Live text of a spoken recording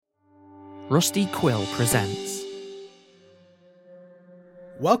Rusty Quill presents.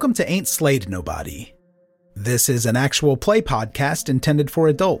 Welcome to Ain't Slayed Nobody. This is an actual play podcast intended for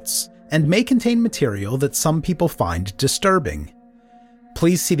adults and may contain material that some people find disturbing.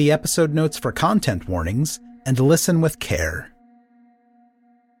 Please see the episode notes for content warnings and listen with care.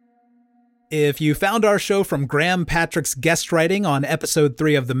 If you found our show from Graham Patrick's guest writing on episode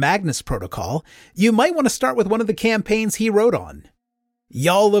 3 of the Magnus Protocol, you might want to start with one of the campaigns he wrote on.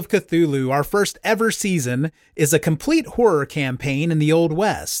 Y'all of Cthulhu, our first ever season, is a complete horror campaign in the Old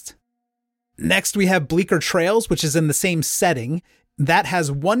West. Next, we have Bleaker Trails, which is in the same setting. That has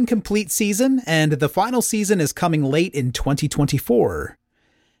one complete season, and the final season is coming late in 2024.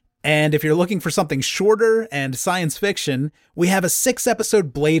 And if you're looking for something shorter and science fiction, we have a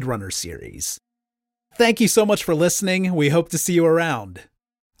 6-episode Blade Runner series. Thank you so much for listening. We hope to see you around.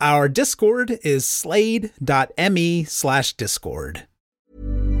 Our Discord is slade.me/discord.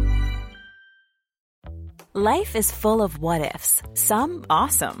 Life is full of what-ifs. Some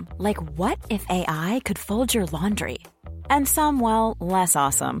awesome, like what if AI could fold your laundry? And some, well, less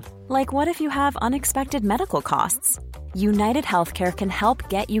awesome, like what if you have unexpected medical costs? United Healthcare can help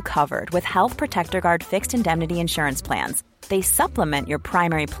get you covered with Health Protector Guard fixed indemnity insurance plans. They supplement your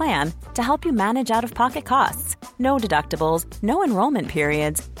primary plan to help you manage out-of-pocket costs. No deductibles, no enrollment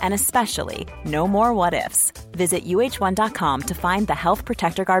periods, and especially no more what-ifs. Visit uh1.com to find the Health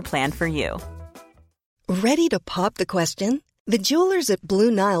Protector Guard plan for you. Ready to pop the question? The jewelers at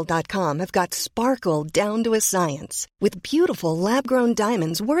BlueNile.com have got sparkle down to a science with beautiful lab-grown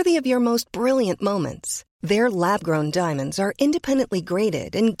diamonds worthy of your most brilliant moments. Their lab-grown diamonds are independently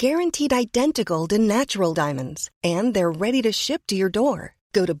graded and guaranteed identical to natural diamonds, and they're ready to ship to your door.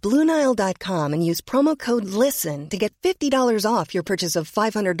 Go to BlueNile.com and use promo code LISTEN to get $50 off your purchase of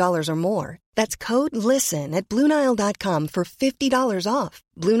 $500 or more. That's code LISTEN at BlueNile.com for $50 off.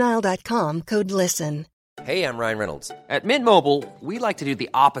 BlueNile.com, code LISTEN. Hey, I'm Ryan Reynolds. At Mint Mobile, we like to do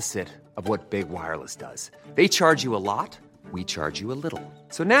the opposite of what Big Wireless does. They charge you a lot, we charge you a little.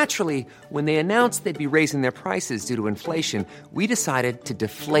 So naturally, when they announced they'd be raising their prices due to inflation, we decided to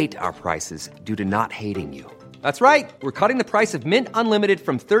deflate our prices due to not hating you. That's right. We're cutting the price of Mint Unlimited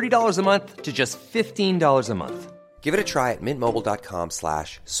from $30 a month to just $15 a month. Give it a try at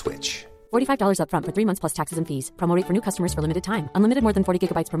mintmobile.com/switch. $45 up front for 3 months plus taxes and fees. Promo rate for new customers for limited time. Unlimited more than 40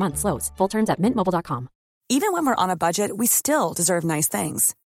 gigabytes per month. Slows full terms at mintmobile.com. Even when we're on a budget, we still deserve nice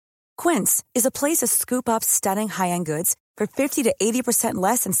things. Quince is a place to scoop up stunning high-end goods for 50 to 80%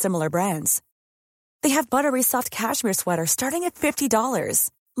 less than similar brands. They have buttery soft cashmere sweaters starting at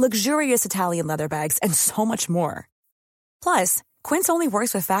 $50, luxurious Italian leather bags, and so much more. Plus, Quince only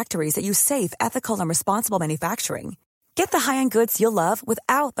works with factories that use safe, ethical, and responsible manufacturing. Get the high-end goods you'll love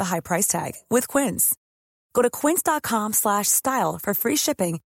without the high price tag with Quince. Go to quince.com/style for free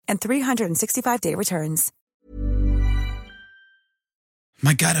shipping and 365-day returns.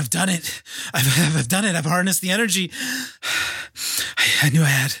 My God, I've done it. I've done it. I've harnessed the energy. I knew I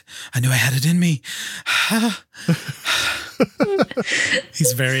had it in me.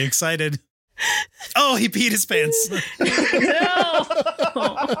 He's very excited. Oh, he peed his pants. No.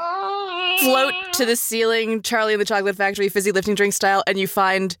 Float to the ceiling, Charlie and the Chocolate Factory, fizzy lifting drink style, and you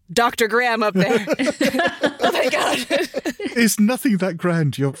find Dr. Graham up there. Oh my God. It's nothing that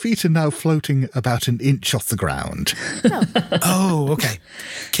grand. Your feet are now floating about an inch off the ground. No. Oh, okay.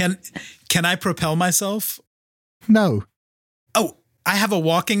 Can I propel myself? No. Oh, I have a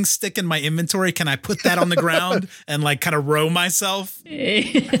walking stick in my inventory. Can I put that on the ground and like kind of row myself?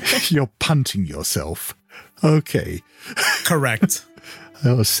 You're punting yourself. Okay. Correct.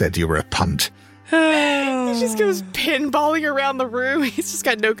 I said you were a punt. He just goes pinballing around the room. He's just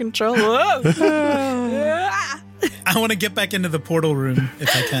got no control. I want to get back into the portal room if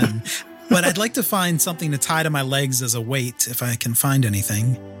I can. But I'd like to find something to tie to my legs as a weight if I can find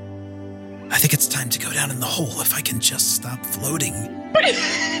anything. I think it's time to go down in the hole if I can just stop floating.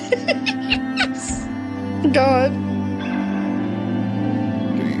 God.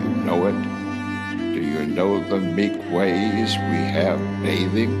 Do you know it? Do you know the meek ways we have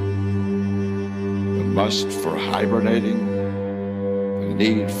bathing? The must for hibernating? The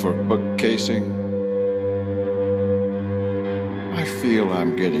need for bookcasing? I feel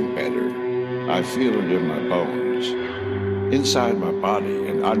I'm getting better. I feel it in my bones, inside my body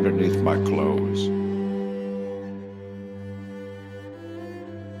and underneath my clothes.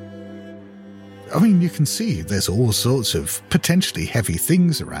 I mean, you can see there's all sorts of potentially heavy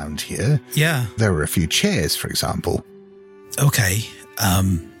things around here. Yeah. There are a few chairs, for example. Okay.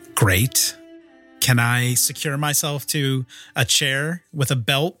 Great. Can I secure myself to a chair with a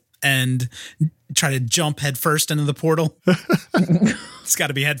belt and try to jump head first into the portal? It's got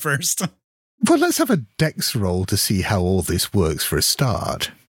to be head first. Well, let's have a dex roll to see how all this works for a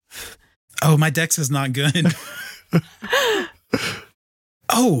start. Oh, my dex is not good.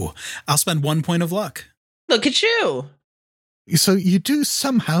 Oh, I'll spend 1 point of luck. Look at you. So you do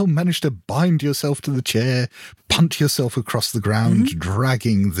somehow manage to bind yourself to the chair, punt yourself across the ground,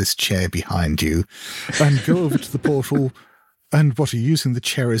 dragging this chair behind you, and go over to the portal. And what, are you using the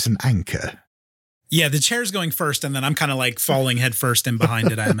chair as an anchor? Yeah, the chair's going first, and then I'm kind of like falling head first in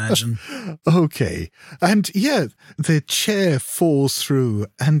behind it, I imagine. Okay. And yeah, the chair falls through,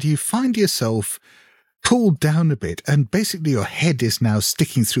 and you find yourself pulled down a bit, and basically your head is now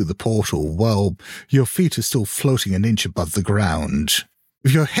sticking through the portal while your feet are still floating an inch above the ground.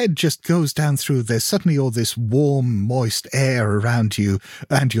 Your head just goes down through, there's suddenly all this warm, moist air around you,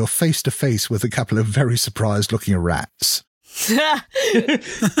 and you're face to face with a couple of very surprised-looking rats.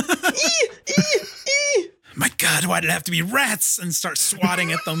 My God, why did it have to be rats? And start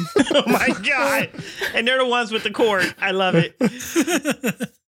swatting at them. Oh my God. And they're the ones with the cord. I love it.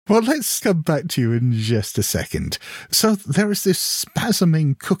 Well, let's come back to you in just a second. So there is this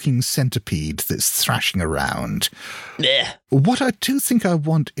spasming cooking centipede that's thrashing around. Yeah. What I do think I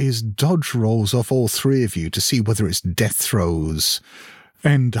want is dodge rolls off all three of you to see whether its death throws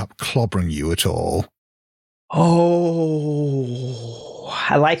end up clobbering you at all. Oh,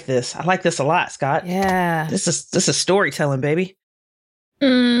 I like this. I like this a lot, Scott. Yeah. This is storytelling, baby.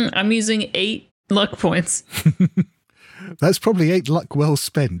 I'm using 8 luck points. That's probably 8 luck well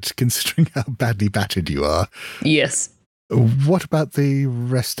spent, considering how badly battered you are. Yes. What about the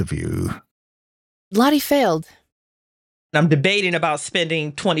rest of you? Lottie failed. I'm debating about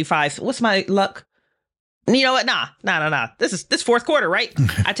spending 25. What's my luck? You know what? Nah. This fourth quarter, right?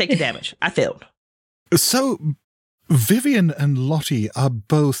 I take the damage. I failed. So, Vivian and Lottie are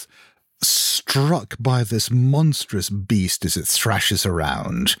both struck by this monstrous beast as it thrashes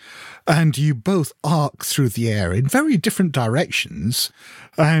around, and you both arc through the air in very different directions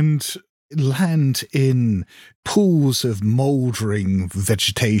and land in pools of mouldering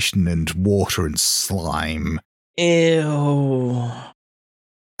vegetation and water and slime. Ew.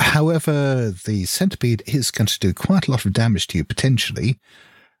 However, the centipede is going to do quite a lot of damage to you potentially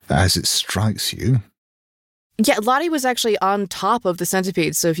as it strikes you. Yeah, Lottie was actually on top of the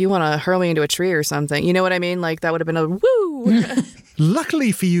centipede, so if you want to hurl me into a tree or something, you know what I mean? Like, that would have been a woo!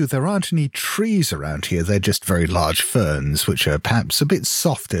 Luckily for you, there aren't any trees around here. They're just very large ferns, which are perhaps a bit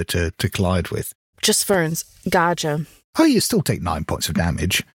softer to collide with. Just ferns. Gotcha. Oh, you still take 9 points of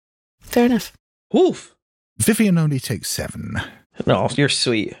damage. Fair enough. Oof. Vivian only takes 7. No, you're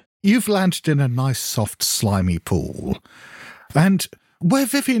sweet. You've landed in a nice, soft, slimy pool. And where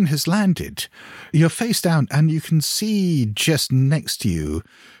Vivian has landed, you're face down, and you can see just next to you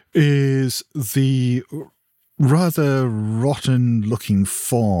is the rather rotten-looking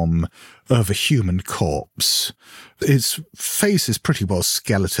form of a human corpse. Its face is pretty well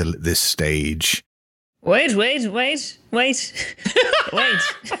skeletal at this stage. Wait.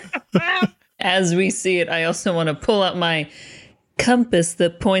 As we see it, I also want to pull out my compass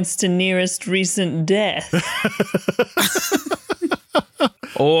that points to nearest recent death.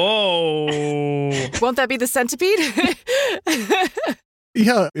 Oh. Won't that be the centipede?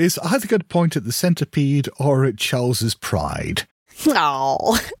 Yeah, it's either going to point at the centipede or at Charles's pride.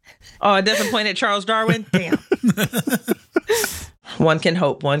 Oh. Oh, it doesn't point at Charles Darwin? Damn. One can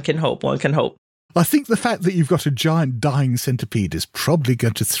hope. I think the fact that you've got a giant dying centipede is probably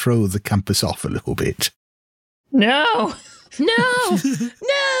going to throw the compass off a little bit. No.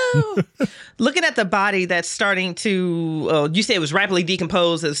 Looking at the body that's starting to, you say it was rapidly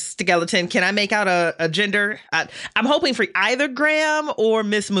decomposed as skeleton. Can I make out a gender? I'm hoping for either Graham or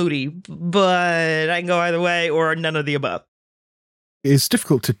Miss Moody, but I can go either way or none of the above. It's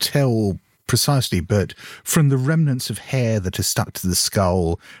difficult to tell precisely, but from the remnants of hair that are stuck to the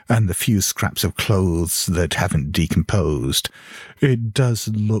skull and the few scraps of clothes that haven't decomposed, it does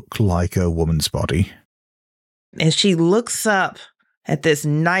look like a woman's body. And she looks up at this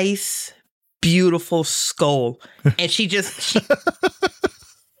nice, beautiful skull. And she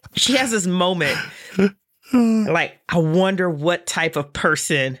has this moment. Like, I wonder what type of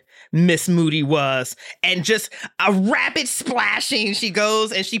person Miss Moody was. And just a rapid splashing. She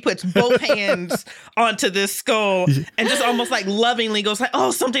goes and she puts both hands onto this skull and just almost like lovingly goes like,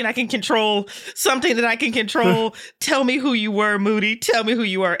 oh, something I can control. Something that I can control. Tell me who you were, Moody. Tell me who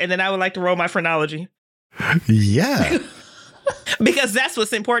you were. And then I would like to roll my phrenology. Yeah. Because that's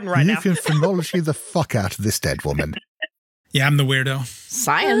what's important right now. You can phrenology the fuck out of this dead woman. Yeah, I'm the weirdo.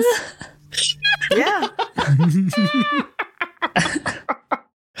 Science. Yeah.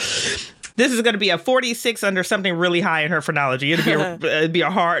 This is going to be a 46 under something really high in her phrenology. It'd be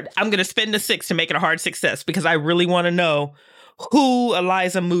a hard. I'm going to spend the 6 to make it a hard success because I really want to know who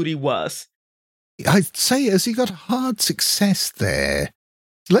Eliza Moody was. I'd say as you got a hard success there,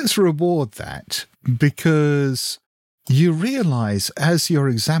 let's reward that because you realize as you're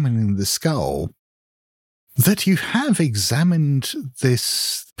examining the skull that you have examined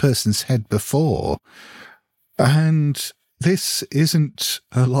this person's head before. And this isn't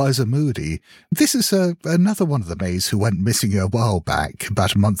Eliza Moody. This is another one of the maids who went missing a while back,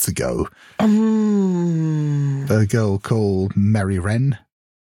 about a month ago. A girl called Mary Wren.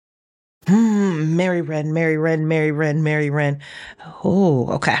 Mary Wren. Oh,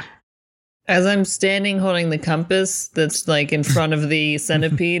 okay. As I'm standing holding the compass that's like in front of the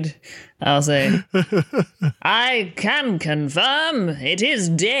centipede, I'll say, I can confirm it is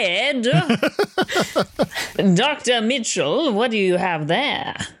dead. Dr. Mitchell, what do you have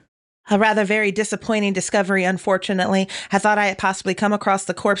there? A rather very disappointing discovery, unfortunately. I thought I had possibly come across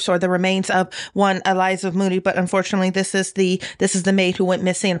the corpse or the remains of one Eliza Moody, but unfortunately this is the maid who went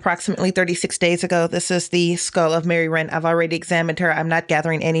missing approximately 36 days ago. This is the skull of Mary Wren. I've already examined her. I'm not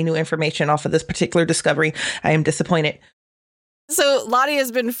gathering any new information off of this particular discovery. I am disappointed. So Lottie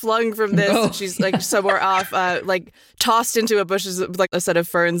has been flung from this, and she's like somewhere off, like tossed into a bush, like a set of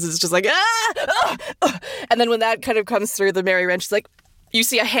ferns. It's just like, and then when that kind of comes through the Mary Wren, she's like, you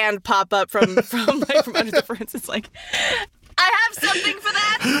see a hand pop up from under the ferns. It's like, I have something for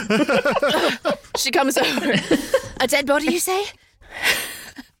that. She comes over. A dead body, you say?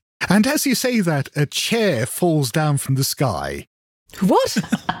 And as you say that, a chair falls down from the sky. What?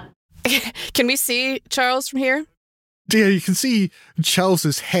 Can we see Charles from here? Yeah, you can see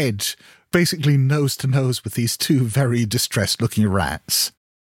Charles's head basically nose to nose with these two very distressed-looking rats.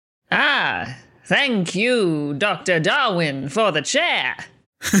 Ah, thank you, Dr. Darwin, for the chair.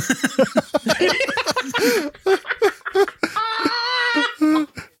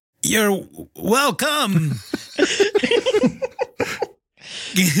 You're welcome.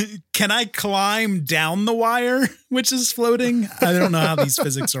 Can I climb down the wire, which is floating? I don't know how these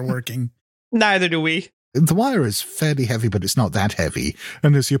physics are working. Neither do we. The wire is fairly heavy, but it's not that heavy.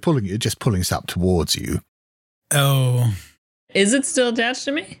 And as you're pulling it, just pulling it up towards you. Oh. Is it still attached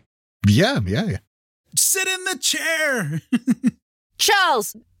to me? Yeah. Sit in the chair.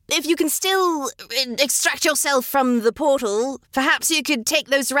 Charles, if you can still extract yourself from the portal, perhaps you could take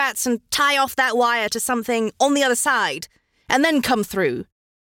those rats and tie off that wire to something on the other side, and then come through.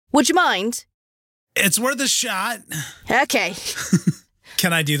 Would you mind? It's worth a shot. Okay.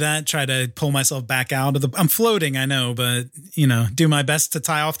 Can I do that? Try to pull myself back out of the... I'm floating, I know, but, do my best to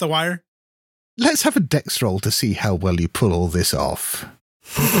tie off the wire. Let's have a dex roll to see how well you pull all this off.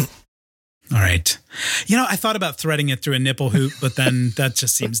 All right. I thought about threading it through a nipple hoop, but then that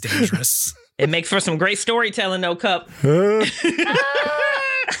just seems dangerous. It makes for some great storytelling, though, Cup.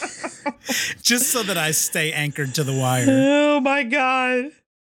 Just so that I stay anchored to the wire. Oh, my God.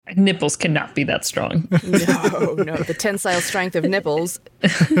 Nipples cannot be that strong. No, the tensile strength of nipples.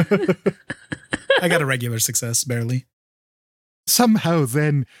 I got a regular success, barely. Somehow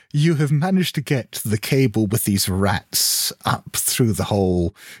then you have managed to get the cable with these rats up through the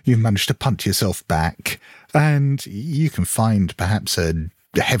hole. You've managed to punt yourself back, and you can find perhaps a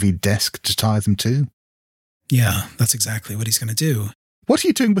heavy desk to tie them to. Yeah, that's exactly what he's going to do. What are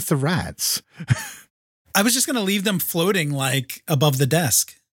you doing with the rats? I was just going to leave them floating above the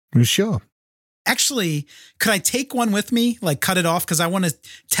desk. Sure. Actually, could I take one with me? Cut it off? Because I want to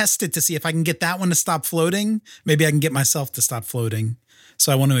test it to see if I can get that one to stop floating. Maybe I can get myself to stop floating.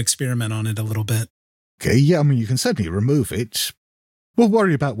 So I want to experiment on it a little bit. Okay, yeah, you can certainly remove it. We'll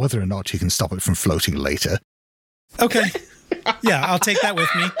worry about whether or not you can stop it from floating later. Okay. Yeah, I'll take that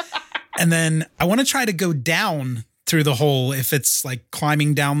with me. And then I want to try to go down through the hole if it's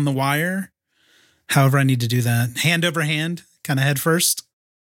climbing down the wire. However I need to do that. Hand over hand, kind of head first.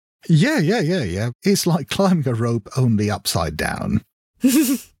 Yeah. It's like climbing a rope, only upside down.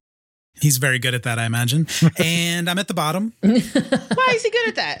 He's very good at that, I imagine. And I'm at the bottom. Why is he good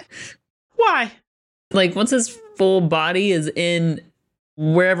at that? Why? Once his full body is in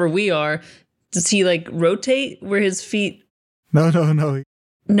wherever we are, does he rotate where his feet? No.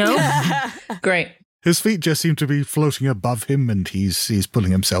 No? Great. His feet just seem to be floating above him, and he's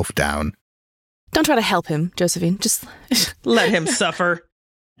pulling himself down. Don't try to help him, Josephine. Just let him suffer.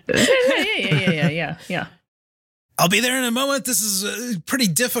 Yeah. I'll be there in a moment. This is pretty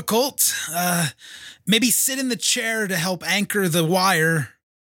difficult. Maybe sit in the chair to help anchor the wire.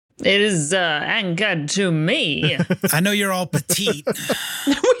 It is anchored to me. I know you're all petite.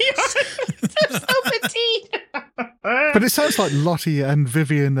 We are so petite. But it sounds like Lottie and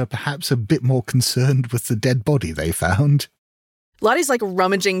Vivian are perhaps a bit more concerned with the dead body they found. Lottie's like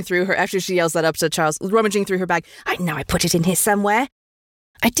rummaging through her, after she yells that up to Charles, rummaging through her bag. I know I put it in here somewhere.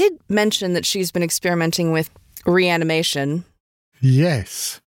 I did mention that she's been experimenting with reanimation.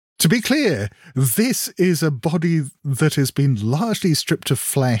 Yes. To be clear, this is a body that has been largely stripped of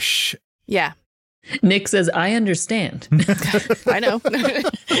flesh. Yeah. Nick says, I understand. I know.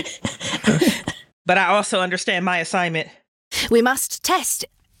 But I also understand my assignment. We must test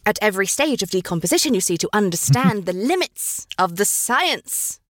at every stage of decomposition, you see, to understand the limits of the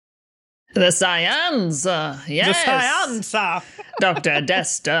science. The science, yes. The science. Dr.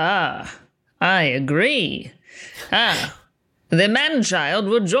 Desta, I agree. The man-child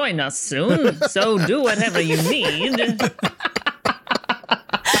will join us soon, so do whatever you need. I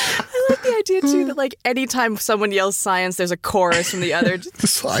love the idea, too, that, like, anytime someone yells science, there's a chorus from the other.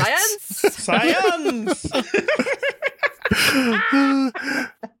 Science! Science!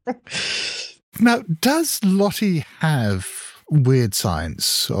 Now, does Lottie have weird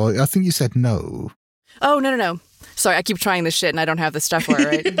science? Or I think you said no. Oh, no. Sorry, I keep trying this shit and I don't have the stuff for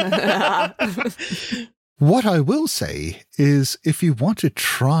it, right? What I will say is if you want to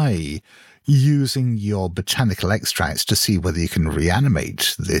try using your botanical extracts to see whether you can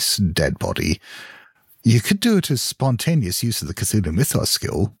reanimate this dead body, you could do it as spontaneous use of the Cthulhu Mythos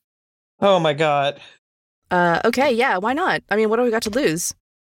skill. Oh my god. Okay, yeah, why not? I mean, what do we got to lose?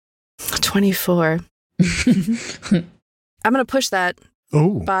 24. I'm going to push that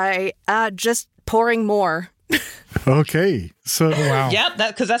by just pouring more. Okay, so wow. Yep,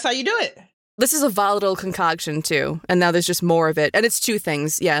 because that's how you do it. This is a volatile concoction, too, and now there's just more of it. And it's two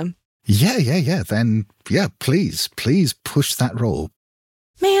things, yeah. Yeah. Then, please push that roll.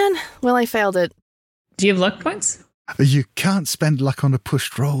 Man, well, I failed it. Do you have luck points? You can't spend luck on a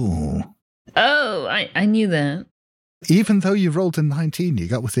pushed roll. Oh, I knew that. Even though you rolled a 19, you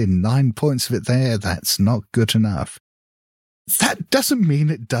got within 9 points of it there. That's not good enough. That doesn't mean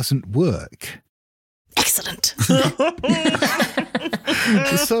it doesn't work. Excellent.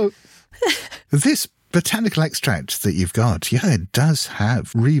 So, this botanical extract that you've got, it does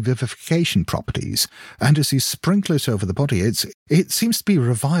have revivification properties. And as you sprinkle it over the body, it seems to be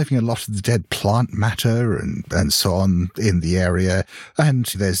reviving a lot of the dead plant matter and so on in the area. And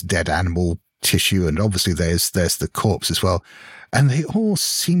there's dead animal tissue, and obviously there's the corpse as well. And they all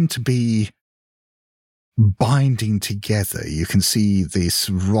seem to be binding together. You can see this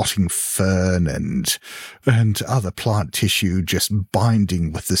rotting fern and other plant tissue just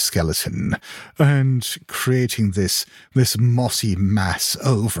binding with the skeleton and creating this mossy mass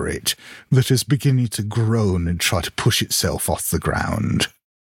over it that is beginning to groan and try to push itself off the ground.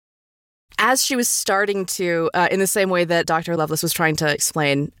 As she was starting to, in the same way that Dr. Lovelace was trying to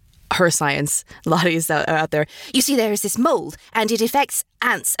explain her science, Lottie's out there. You see, there is this mold, and it affects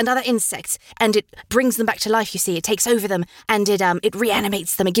ants and other insects, and it brings them back to life, you see. It takes over them, and it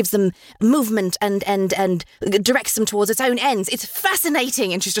reanimates them. It gives them movement and directs them towards its own ends. It's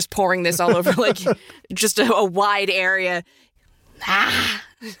fascinating. And she's just pouring this all over, like, just a wide area.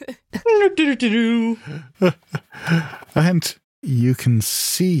 And you can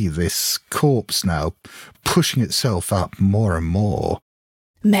see this corpse now pushing itself up more and more.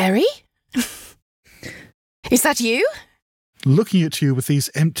 Mary? Is that you? Looking at you with these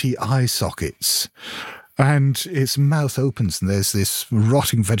empty eye sockets. And its mouth opens and there's this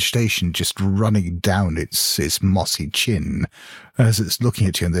rotting vegetation just running down its mossy chin as it's looking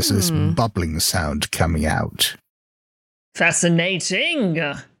at you, and there's this bubbling sound coming out. Fascinating.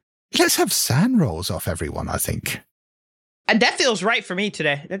 Let's have SAN rolls off everyone, I think. And that feels right for me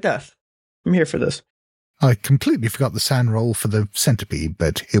today. It does. I'm here for this. I completely forgot the SAN roll for the centipede,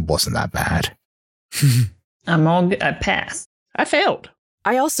 but it wasn't that bad. I'm all good. I passed. I failed.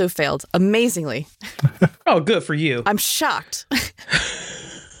 I also failed, amazingly. Oh, good for you. I'm shocked.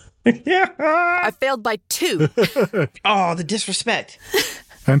 Yeah. I failed by 2. Oh, the disrespect.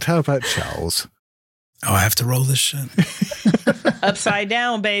 And how about Charles? Oh, I have to roll this shit. Upside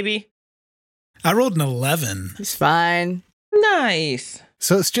down, baby. I rolled an 11. It's fine. Nice.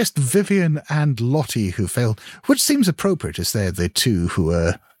 So it's just Vivian and Lottie who failed, which seems appropriate as they're the two who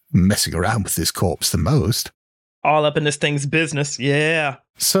are messing around with this corpse the most. All up in this thing's business, yeah.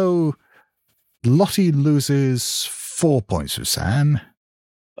 So Lottie loses 4 points of SAN.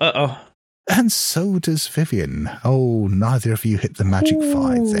 Uh-oh. And so does Vivian. Oh, neither of you hit the magic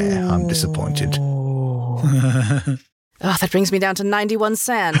 5 there. I'm disappointed. Oh, that brings me down to 91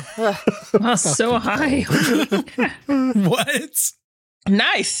 SAN. Oh, so high. What?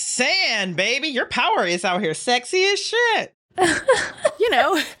 Nice SAN, baby. Your power is out here sexy as shit. You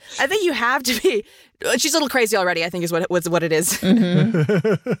know, I think you have to be She's a little crazy already, I think is what it is.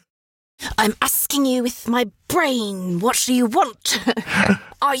 Mm-hmm. I'm asking you with my brain, what do you want?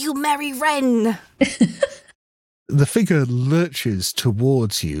 Are you Mary Wren? The figure lurches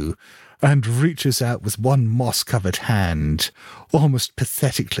towards you and reaches out with one moss-covered hand, almost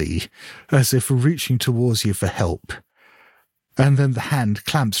pathetically, as if reaching towards you for help. And then the hand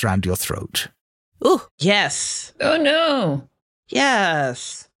clamps round your throat. Ooh. Yes. Oh, no.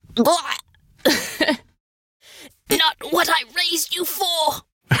 Yes. Not what I raised you for.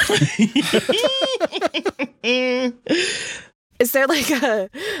 Is there like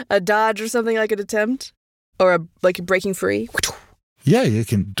a dodge or something I could attempt? Or like breaking free? Yeah, you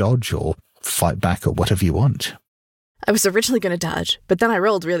can dodge or fight back or whatever you want. I was originally going to dodge, but then I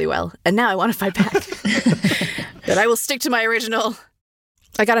rolled really well, and now I want to fight back. But I will stick to my original.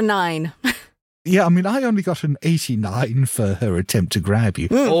 I got a 9. Yeah, I mean, I only got an 89 for her attempt to grab you.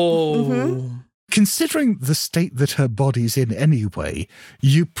 Oh. Mm-hmm. Considering the state that her body's in anyway,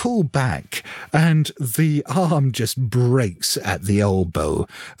 you pull back and the arm just breaks at the elbow,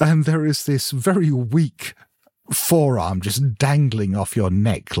 and there is this very weak forearm just dangling off your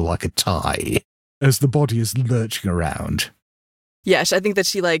neck like a tie as the body is lurching around. Yes, I think that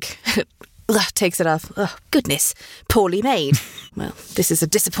she takes it off. Oh, goodness, poorly made. Well, this is a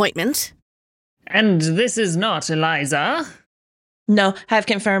disappointment. And this is not Eliza. No, have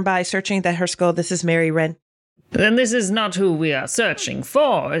confirmed by searching that her skull, this is Mary Wren. Then this is not who we are searching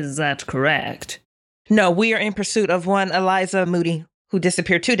for, is that correct? No, we are in pursuit of one Eliza Moody, who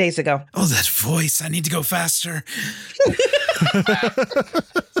disappeared 2 days ago. Oh, that voice. I need to go faster.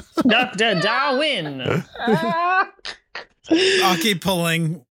 Dr. Darwin! I'll keep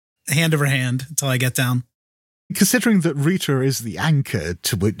pulling hand over hand until I get down. Considering that Rita is the anchor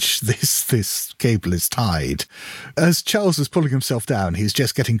to which this cable is tied, as Charles is pulling himself down, he's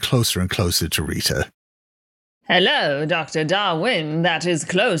just getting closer and closer to Rita. Hello, Dr. Darwin. That is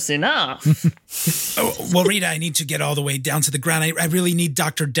close enough. Well, Rita, I need to get all the way down to the ground. I really need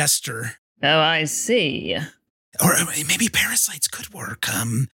Dr. Dester. Oh, I see. Or maybe parasites could work.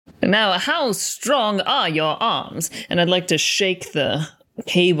 Now, how strong are your arms? And I'd like to shake the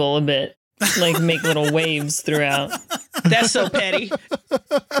cable a bit. Like, make little waves throughout. That's so petty.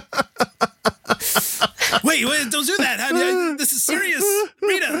 Wait, don't do that. This is serious.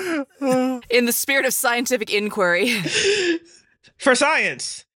 Rita. In the spirit of scientific inquiry. For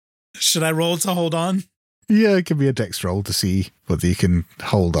science. Should I roll to hold on? Yeah, give me a dex roll to see whether you can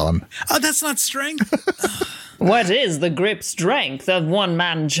hold on. Oh, that's not strength. What is the grip strength of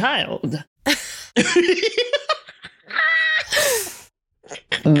one-man child?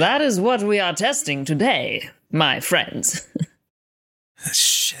 That is what we are testing today, my friends.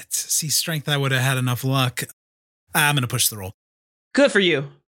 Shit. See, strength, I would have had enough luck. I'm going to push the roll. Good for you.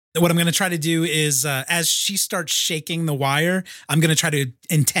 What I'm going to try to do is, as she starts shaking the wire, I'm going to try to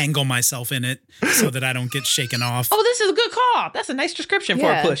entangle myself in it so that I don't get shaken off. Oh, this is a good call. That's a nice description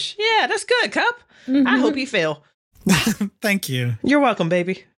for a push. Yeah, that's good, Cup. Mm-hmm. I hope you fail. Thank you. You're welcome,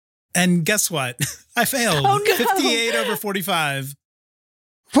 baby. And guess what? I failed. Oh, no. 58 over 45.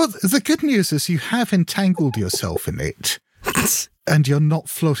 Well, the good news is you have entangled yourself in it. And you're not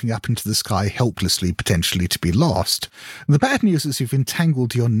floating up into the sky helplessly, potentially to be lost. The bad news is you've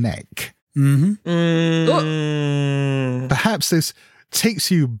entangled your neck. Mm-hmm. Perhaps this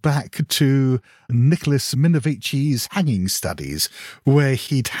takes you back to Nicholas Minovici's hanging studies, where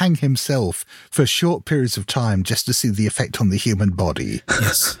he'd hang himself for short periods of time just to see the effect on the human body.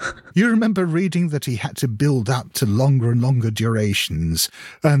 Yes. You remember reading that he had to build up to longer and longer durations,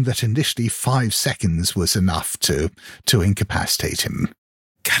 and that initially 5 seconds was enough to incapacitate him.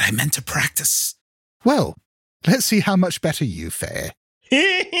 God, I meant to practice. Well, let's see how much better you fare.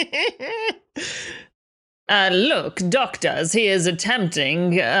 Look, doctors, he is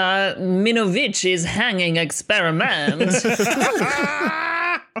attempting Minovici's hanging experiment.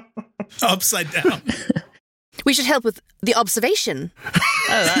 Upside down. We should help with the observation.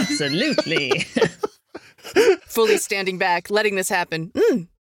 Oh, absolutely. Fully standing back, letting this happen.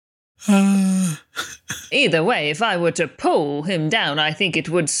 Either way, if I were to pull him down, I think it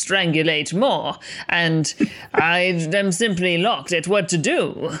would strangulate more, and I am simply locked at what to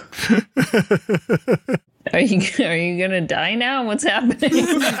do. Are you gonna die now? What's happening?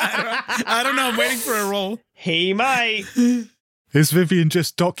 I don't know. I'm waiting for a roll. He might. Is Vivian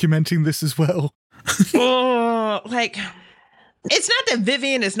just documenting this as well? It's not that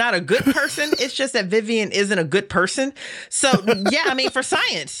Vivian is not a good person. It's just that Vivian isn't a good person. So, yeah, I mean, for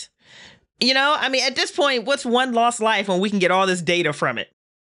science. You know, I mean, at this point, what's one lost life when we can get all this data from it?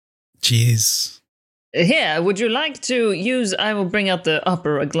 Jeez. Here, would you like to use... I will bring out the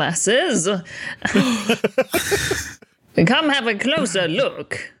opera glasses. Come have a closer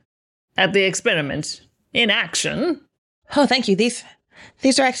look at the experiment in action. Oh, thank you. These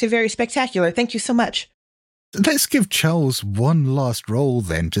are actually very spectacular. Thank you so much. Let's give Charles one last roll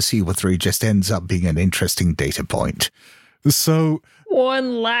then to see whether he just ends up being an interesting data point. So...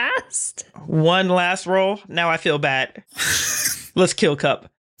 One last roll? Now I feel bad. Let's kill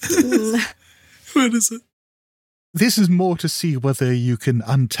Cup. What is it? This is more to see whether you can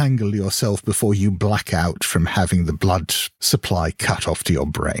untangle yourself before you black out from having the blood supply cut off to your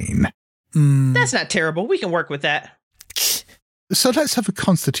brain. That's not terrible. We can work with that. So let's have a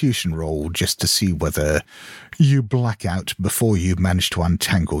constitution roll just to see whether you black out before you manage to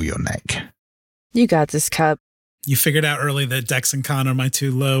untangle your neck. You got this, Cup. You figured out early that Dex and Con are my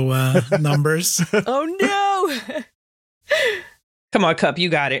two low numbers. Oh, no! Come on, Cup. You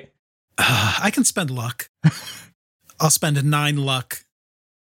got it. I can spend luck. I'll spend a 9 luck.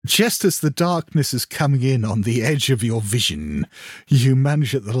 Just as the darkness is coming in on the edge of your vision, you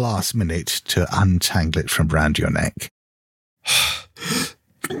manage at the last minute to untangle it from around your neck.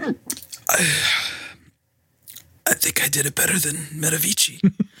 I think I did it better than Metavici.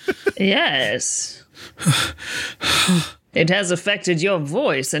 Yes. It has affected your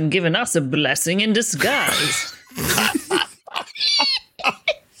voice and given us a blessing in disguise.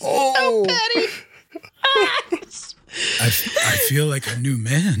 Oh, petty. I feel like a new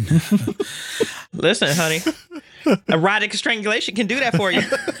man. Listen, honey, erotic strangulation can do that for you.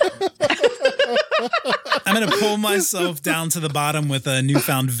 I'm going to pull myself down to the bottom with a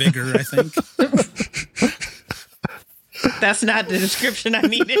newfound vigor, I think. That's not the description I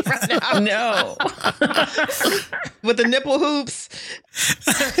needed right now. No. With the nipple hoops.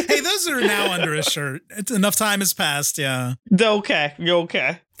 Hey, those are now under a shirt. Enough time has passed, yeah. Okay, you're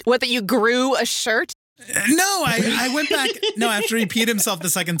okay. What, that you grew a shirt? No, I went back. No, after he peed himself the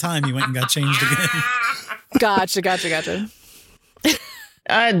second time, he went and got changed again. Gotcha.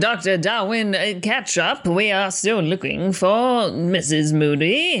 Dr. Darwin, catch up. We are still looking for Mrs.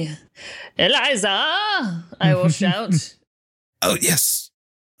 Moody. Eliza, I will shout. Oh, yes.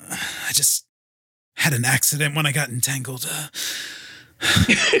 I just had an accident when I got entangled.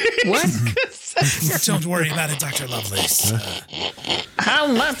 What? Don't worry about it, Dr. Lovelace. How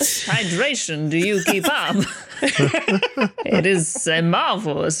much hydration do you keep up? It is a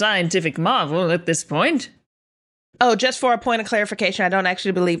marvel, a scientific marvel at this point. Oh, just for a point of clarification, I don't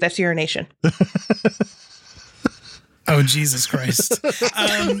actually believe that's urination. Oh, Jesus Christ.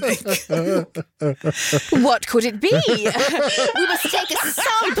 What could it be? We must take a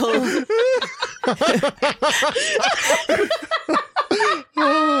sample.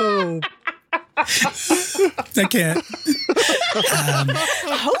 I can't.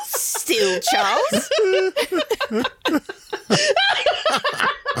 Hold still, Charles.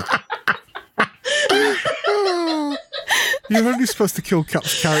 You're only supposed to kill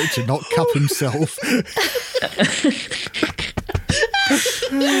Cup's character, not Cup himself.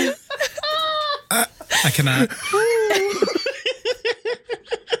 I cannot.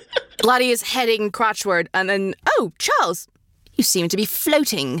 Lottie is heading crotchward, and then, oh, Charles, you seem to be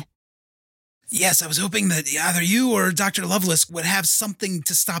floating. Yes, I was hoping that either you or Dr. Lovelace would have something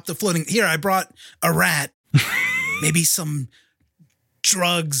to stop the floating. Here, I brought a rat. Maybe some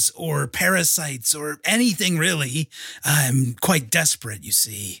drugs or parasites or anything, really. I'm quite desperate, you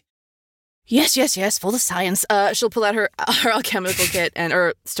see. Yes, for the science. She'll pull out her alchemical kit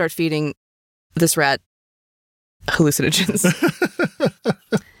or start feeding this rat hallucinogens.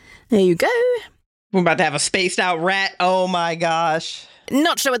 There you go. We're about to have a spaced out rat. Oh my gosh.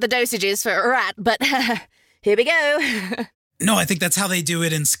 Not sure what the dosage is for a rat, but here we go. No, I think that's how they do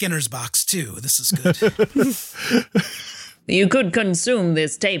it in Skinner's box, too. This is good. You could consume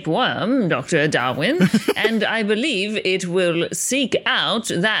this tapeworm, Dr. Darwin, and I believe it will seek out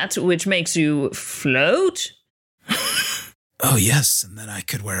that which makes you float. Oh, yes, and then I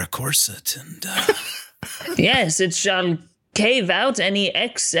could wear a corset and... Yes, it shall cave out any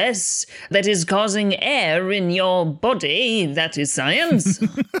excess that is causing air in your body. That is science.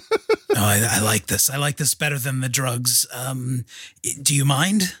 I like this. I like this better than the drugs. Do you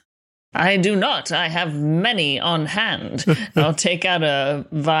mind? I do not. I have many on hand. I'll take out a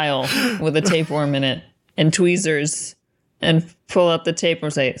vial with a tapeworm in it and tweezers and pull out the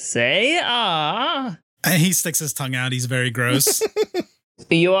tapeworm and say ah. And he sticks his tongue out. He's very gross.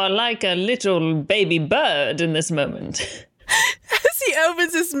 You are like a little baby bird in this moment. As he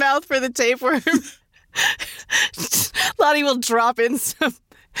opens his mouth for the tapeworm, Lottie will drop in some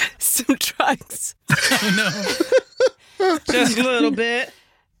drugs. Oh, no. Just a little bit.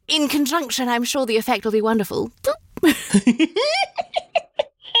 in conjunction, I'm sure the effect will be wonderful.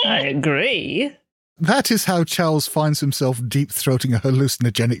 I agree. That is how Charles finds himself deep-throating a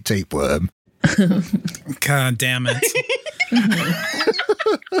hallucinogenic tapeworm. God damn it.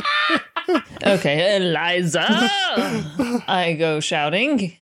 Okay, Eliza. I go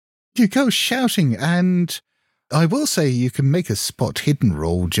shouting. You go shouting, and I will say you can make a spot hidden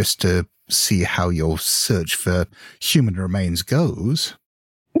roll just to see how your search for human remains goes.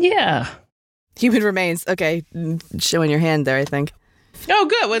 Yeah. Human remains. Okay, showing your hand there, I think. Oh,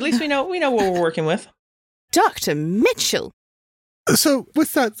 good. Well, at least we know what we're working with. Dr. Mitchell. So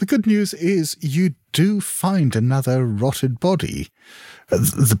with that, the good news is you do find another rotted body.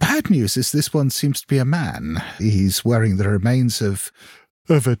 The bad news is this one seems to be a man. He's wearing the remains of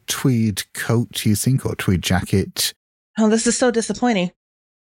a tweed coat, you think, or tweed jacket. Oh, this is so disappointing.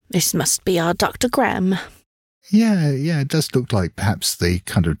 This must be our Dr. Graham. Yeah, it does look like perhaps the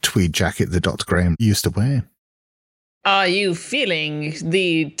kind of tweed jacket that Dr. Graham used to wear. Are you feeling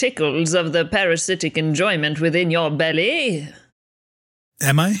the tickles of the parasitic enjoyment within your belly?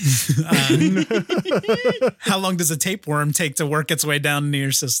 Am I? How long does a tapeworm take to work its way down into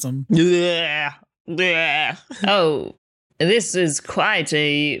your system? Oh, this is quite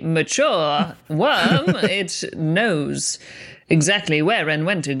a mature worm. It knows exactly where and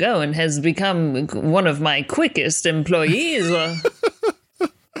when to go and has become one of my quickest employees.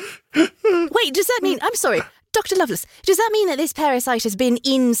 Wait, does that mean... I'm sorry, Dr. Lovelace, does that mean that this parasite has been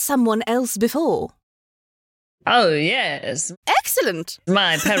in someone else before? Oh, yes. Excellent.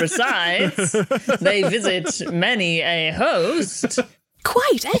 My parasites, they visit many a host.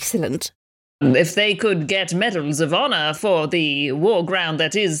 Quite excellent. If they could get medals of honor for the war ground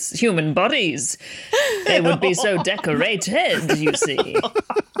that is human bodies, they would be so decorated, you see.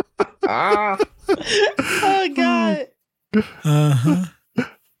 Oh, God. Uh-huh.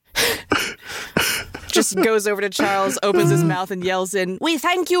 Just goes over to Charles, opens his mouth and yells in, "We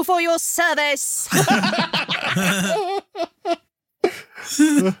thank you for your service."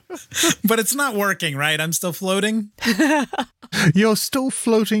 But it's not working, right? I'm still floating? You're still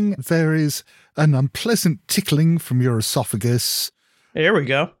floating. There is an unpleasant tickling from your esophagus. There we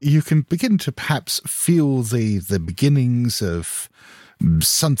go. You can begin to perhaps feel the beginnings of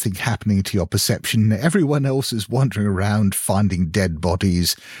something happening to your perception. Everyone else is wandering around finding dead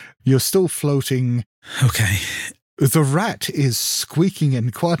bodies. You're still floating. Okay. The rat is squeaking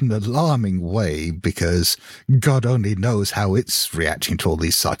in quite an alarming way because God only knows how it's reacting to all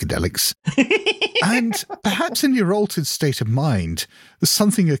these psychedelics. And perhaps in your altered state of mind,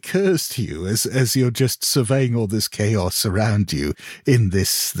 something occurs to you as you're just surveying all this chaos around you in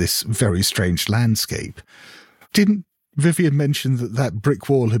this very strange landscape. Didn't Vivian mention that brick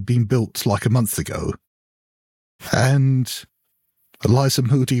wall had been built like a month ago? And Eliza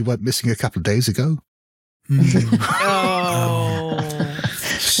Moody went missing a couple of days ago?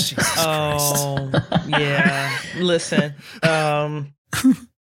 Oh. Yeah. Listen.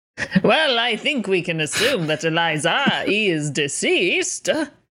 Well, I think we can assume that Eliza is deceased.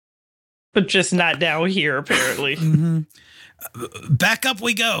 But just not down here, apparently. Mm-hmm. Back up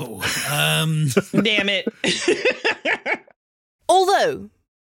we go. Damn it. Although,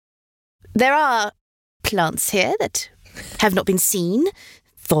 there are plants here that have not been seen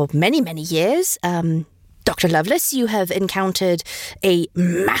for many, many years. Dr. Lovelace, you have encountered a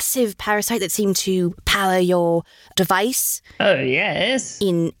massive parasite that seemed to power your device. Oh, yes.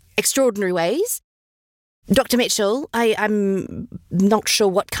 In extraordinary ways. Dr. Mitchell, I'm not sure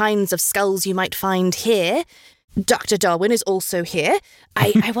what kinds of skulls you might find here. Dr. Darwin is also here.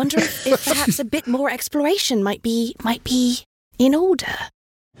 I wonder if perhaps a bit more exploration might be in order.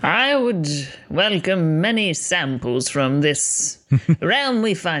 I would welcome many samples from this realm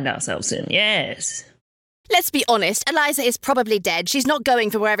we find ourselves in, yes. Let's be honest, Eliza is probably dead. She's not going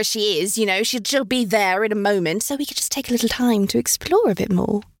for wherever she is, you know. She'll be there in a moment, so we could just take a little time to explore a bit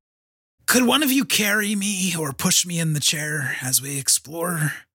more. Could one of you carry me or push me in the chair as we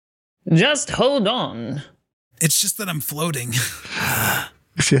explore? Just hold on. It's just that I'm floating.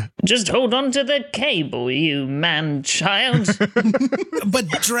 Just hold on to the cable, you man-child. But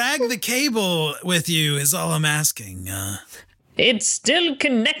drag the cable with you is all I'm asking. It's still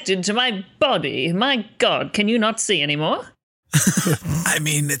connected to my body. My God, can you not see anymore? I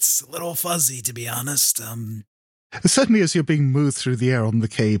mean, it's a little fuzzy, to be honest. Certainly as you're being moved through the air on the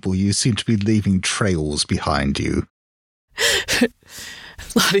cable, you seem to be leaving trails behind you.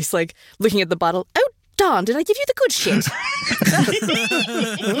 Lottie's like looking at the bottle. Oh, darn, did I give you the good shit?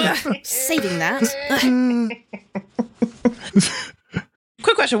 Saving that.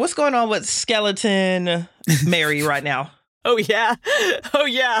 Quick question. What's going on with Skeleton Mary right now? Oh, yeah. Oh,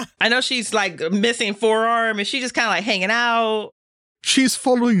 yeah. I know she's like missing forearm and she's just kind of like hanging out. She's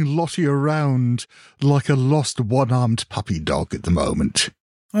following Lottie around like a lost one-armed puppy dog at the moment.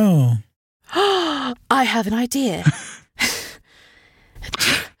 Oh. I have an idea.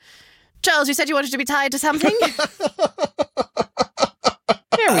 Charles, you said you wanted to be tied to something?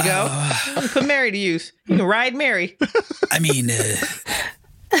 There we go. Put Mary to use. You can ride Mary. I mean,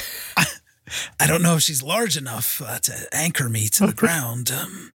 I don't know if she's large enough to anchor me to the ground.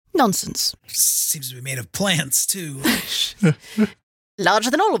 Nonsense. Seems to be made of plants, too.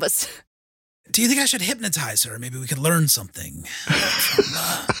 Larger than all of us. Do you think I should hypnotize her? Maybe we could learn something from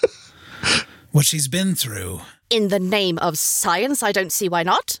what she's been through. In the name of science, I don't see why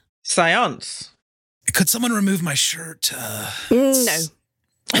not. Science. Could someone remove my shirt? No.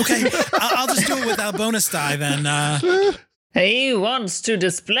 Okay, I'll just do it without bonus die then. He wants to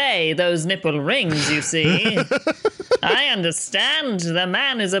display those nipple rings, you see. I understand the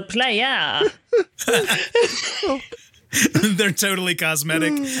man is a player. They're totally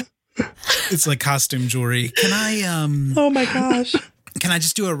cosmetic. It's like costume jewelry. Can I, Oh my gosh. Can I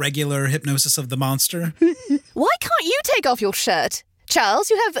just do a regular hypnosis of the monster? Why can't you take off your shirt? Charles,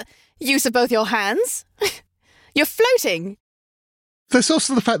 you have use of both your hands. You're floating. There's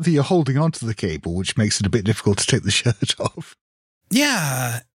also the fact that you're holding onto the cable, which makes it a bit difficult to take the shirt off.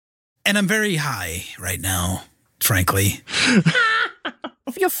 Yeah, and I'm very high right now, frankly.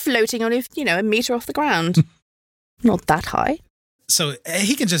 You're floating only, a meter off the ground. Not that high. So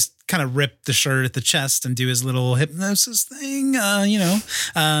he can just kind of rip the shirt at the chest and do his little hypnosis thing,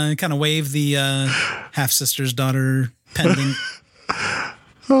 kind of wave the half-sister's daughter pendant.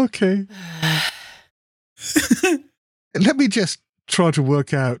 Okay. Let me just try to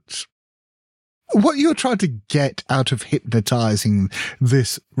work out what you're trying to get out of hypnotizing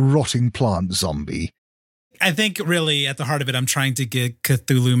this rotting plant zombie. I think really at the heart of it, I'm trying to get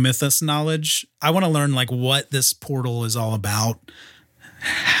Cthulhu mythos knowledge. I want to learn what this portal is all about,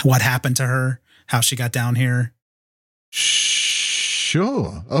 what happened to her, how she got down here.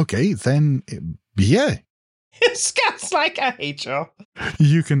 Sure. Okay, then, yeah. Scott's like, I hate y'all.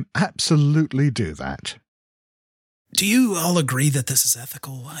 You can absolutely do that. Do you all agree that this is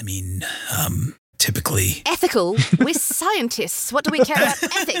ethical? I mean, typically. Ethical? We're scientists. What do we care about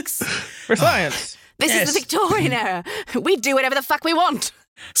ethics? For science. This is the Victorian era. We do whatever the fuck we want.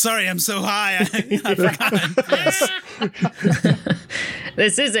 Sorry, I'm so high. I forgot. Yes.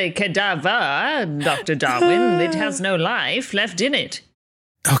 This is a cadaver, Dr. Darwin. It has no life left in it.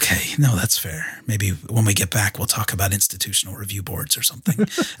 Okay, no, that's fair. Maybe when we get back, we'll talk about institutional review boards or something.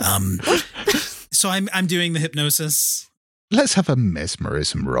 So I'm doing the hypnosis. Let's have a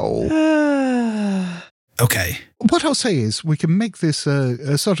mesmerism roll. Okay. What I'll say is we can make this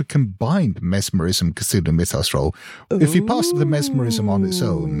a sort of combined mesmerism Cthulhu mythos roll. If you pass the mesmerism on its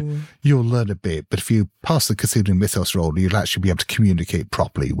own, you'll learn a bit. But if you pass the Cthulhu mythos roll, you'll actually be able to communicate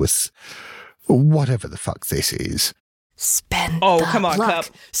properly with whatever the fuck this is. Spend come on, luck. Cup.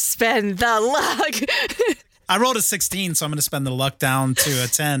 Spend the luck. I rolled a 16, so I'm going to spend the luck down to a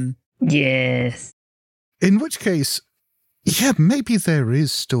 10. Yes. In which case, yeah, maybe there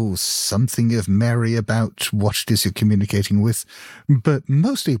is still something of Mary about what it is you're communicating with, but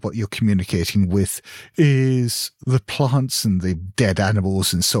mostly what you're communicating with is the plants and the dead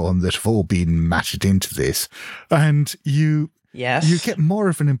animals and so on that have all been matched into this. And you get more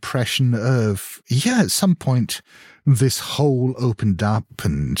of an impression of, at some point this hole opened up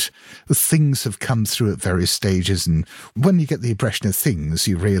and things have come through at various stages. And when you get the impression of things,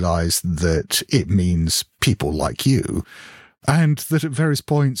 you realize that it means people like you. And that at various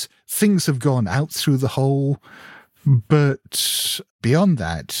points, things have gone out through the hole. But beyond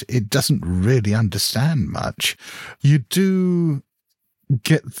that, it doesn't really understand much. You do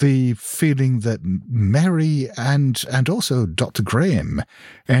get the feeling that Mary and also Dr. Graham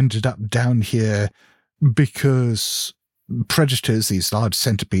ended up down here because predators, these large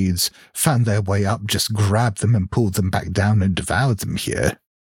centipedes, found their way up, just grabbed them and pulled them back down and devoured them here.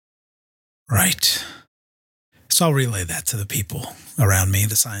 Right. So I'll relay that to the people around me,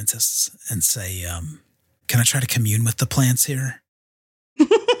 the scientists, and say, can I try to commune with the plants here?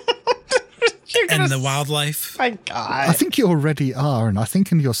 And the wildlife? My God. I think you already are, and I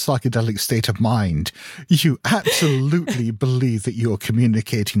think in your psychedelic state of mind, you absolutely believe that you're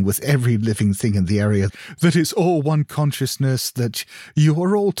communicating with every living thing in the area, that it's all one consciousness, that you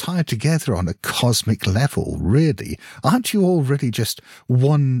are all tied together on a cosmic level, really. Aren't you all really just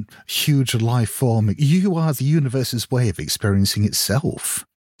one huge life form? You are the universe's way of experiencing itself.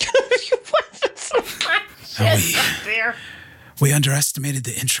 We underestimated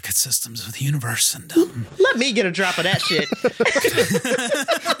the intricate systems of the universe, and let me get a drop of that shit.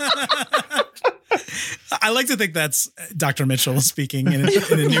 I like to think that's Dr. Mitchell speaking in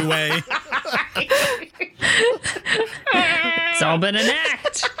a new way. It's all been an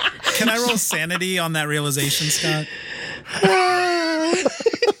act. Can I roll sanity on that realization, Scott?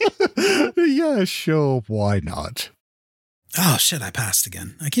 Yeah, sure. Why not? Oh, shit, I passed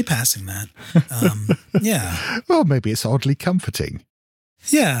again. I keep passing that. Yeah. Well, maybe it's oddly comforting.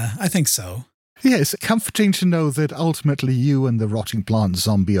 Yeah, I think so. Yes, comforting to know that ultimately you and the rotting plant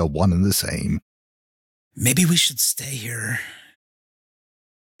zombie are one and the same. Maybe we should stay here.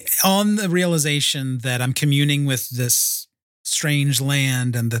 On the realization that I'm communing with this strange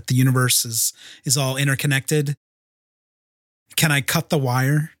land and that the universe is all interconnected, can I cut the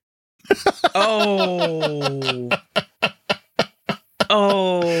wire? Oh.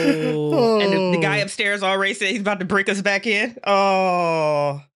 And the guy upstairs already said he's about to break us back in.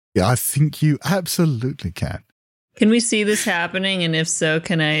 Oh. Yeah, I think you absolutely can. Can we see this happening? And if so,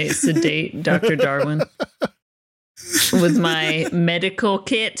 can I sedate Dr. Darwin with my medical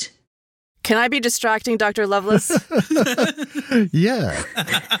kit? Can I be distracting Dr. Lovelace? Yeah.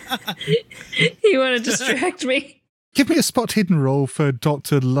 You want to distract me? Give me a spot hidden roll for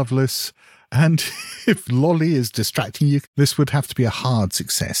Dr. Lovelace. And if Lolly is distracting you, this would have to be a hard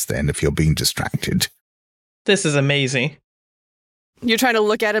success then if you're being distracted. This is amazing. You're trying to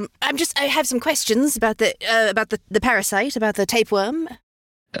look at him. I have some questions about the parasite, about the tapeworm.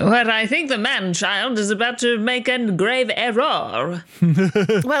 Well, I think the man-child is about to make a grave error.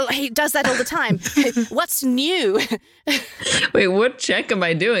 Well, he does that all the time. What's new? Wait, what check am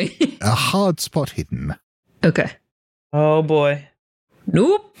I doing? A hard spot hidden. Okay. Oh, boy.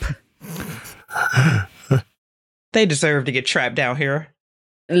 Nope. They deserve to get trapped down here.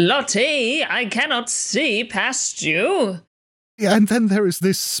 Lottie, I cannot see past you. Yeah, and then there is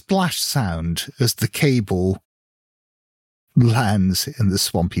this splash sound as the cable lands in the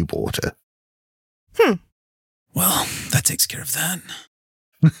swampy water. Well, that takes care of that.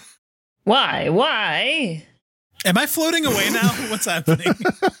 Why? Am I floating away now? What's happening?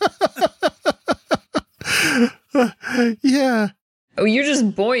 Yeah. Oh, you're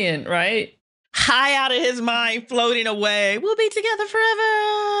just buoyant, right? High out of his mind, floating away. We'll be together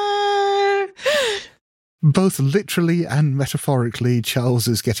forever. Both literally and metaphorically, Charles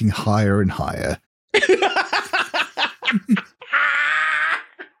is getting higher and higher.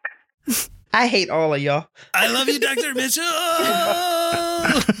 I hate all of y'all. I love you, Dr. Mitchell.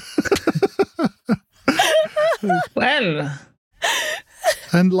 Well.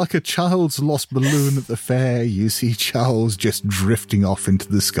 And like a child's lost balloon at the fair, you see Charles just drifting off into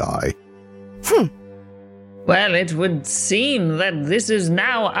the sky. Well, it would seem that this is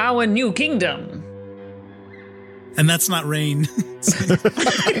now our new kingdom. And that's not rain.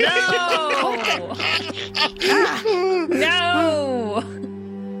 No! No!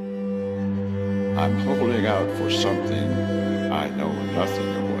 I'm holding out for something I know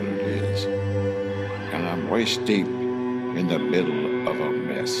nothing of what it is. And I'm waist deep in the middle of a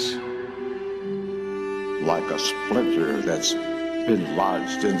mess. Like a splinter that's been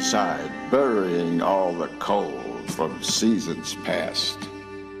lodged inside, burying all the cold from seasons past.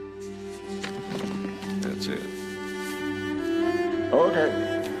 That's it. Okay.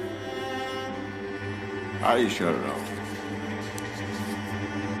 I shut it off.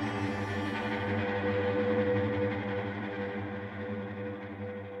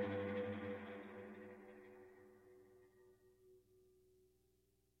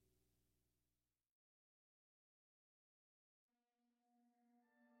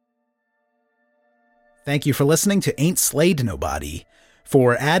 Thank you for listening to Ain't Slayed Nobody.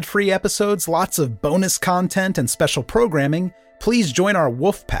 For ad-free episodes, lots of bonus content, and special programming, please join our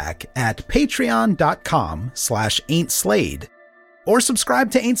wolf pack at patreon.com/ain'tslayed or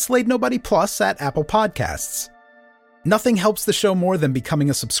subscribe to Ain't Slayed Nobody Plus at Apple Podcasts. Nothing helps the show more than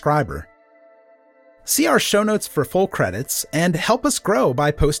becoming a subscriber. See our show notes for full credits and help us grow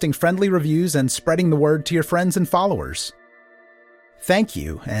by posting friendly reviews and spreading the word to your friends and followers. Thank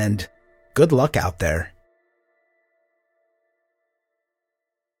you, and good luck out there.